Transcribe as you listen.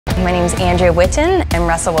My name is Andrea Witton. I'm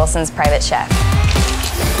Russell Wilson's private chef.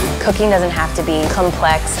 Cooking doesn't have to be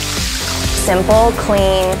complex. Simple,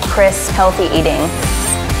 clean, crisp, healthy eating.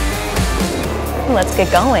 Let's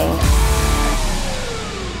get going.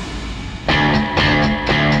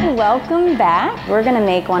 Welcome back. We're gonna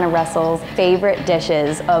make one of Russell's favorite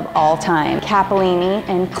dishes of all time, capellini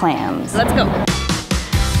and clams. Let's go.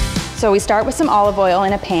 So we start with some olive oil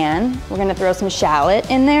in a pan. We're gonna throw some shallot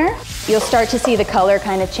in there. You'll start to see the color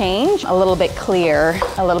kind of change, a little bit clear,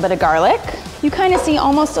 a little bit of garlic. You kind of see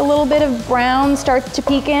almost a little bit of brown start to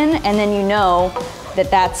peek in, and then you know that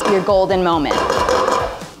that's your golden moment.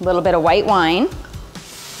 A little bit of white wine.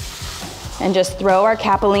 And just throw our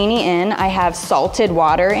capellini in. I have salted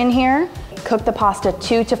water in here. Cook the pasta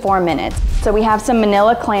 2 to 4 minutes. So we have some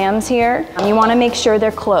manila clams here. You wanna make sure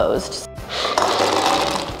they're closed.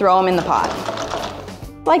 Throw them in the pot.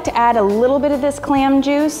 I like to add a little bit of this clam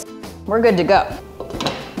juice. We're good to go.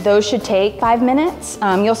 Those should take 5 minutes.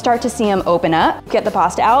 You'll start to see them open up. Get the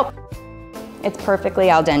pasta out. It's perfectly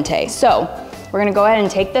al dente. So we're gonna go ahead and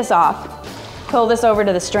take this off. Pull this over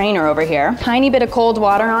to the strainer over here. Tiny bit of cold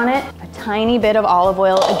water on it. Tiny bit of olive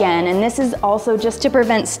oil again, and this is also just to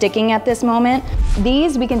prevent sticking at this moment.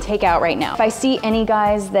 These we can take out right now. If I see any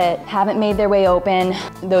guys that haven't made their way open,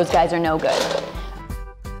 those guys are no good.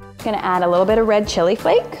 I'm gonna add a little bit of red chili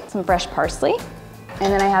flake, some fresh parsley,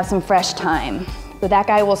 and then I have some fresh thyme. So that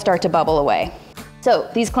guy will start to bubble away. So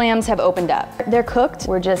these clams have opened up. They're cooked.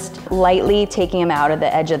 We're just lightly taking them out of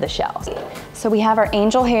the edge of the shell. So we have our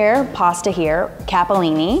angel hair pasta here,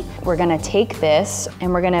 capellini. We're gonna take this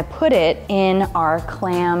and we're gonna put it in our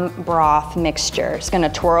clam broth mixture. Just gonna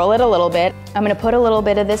twirl it a little bit. I'm gonna put a little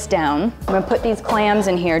bit of this down. I'm gonna put these clams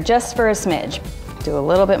in here just for a smidge. Do a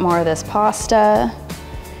little bit more of this pasta,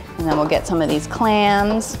 and then we'll get some of these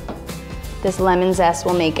clams. This lemon zest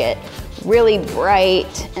will make it really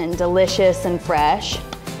bright and delicious and fresh.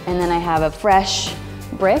 And then I have a fresh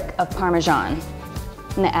brick of Parmesan.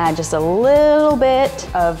 I'm gonna add just a little bit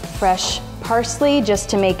of fresh parsley just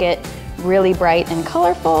to make it really bright and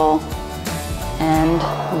colorful. And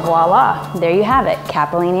voila, there you have it,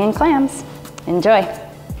 capellini and clams. Enjoy.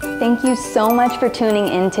 Thank you so much for tuning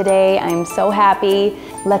in today. I'm so happy.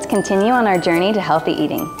 Let's continue on our journey to healthy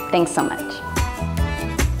eating. Thanks so much.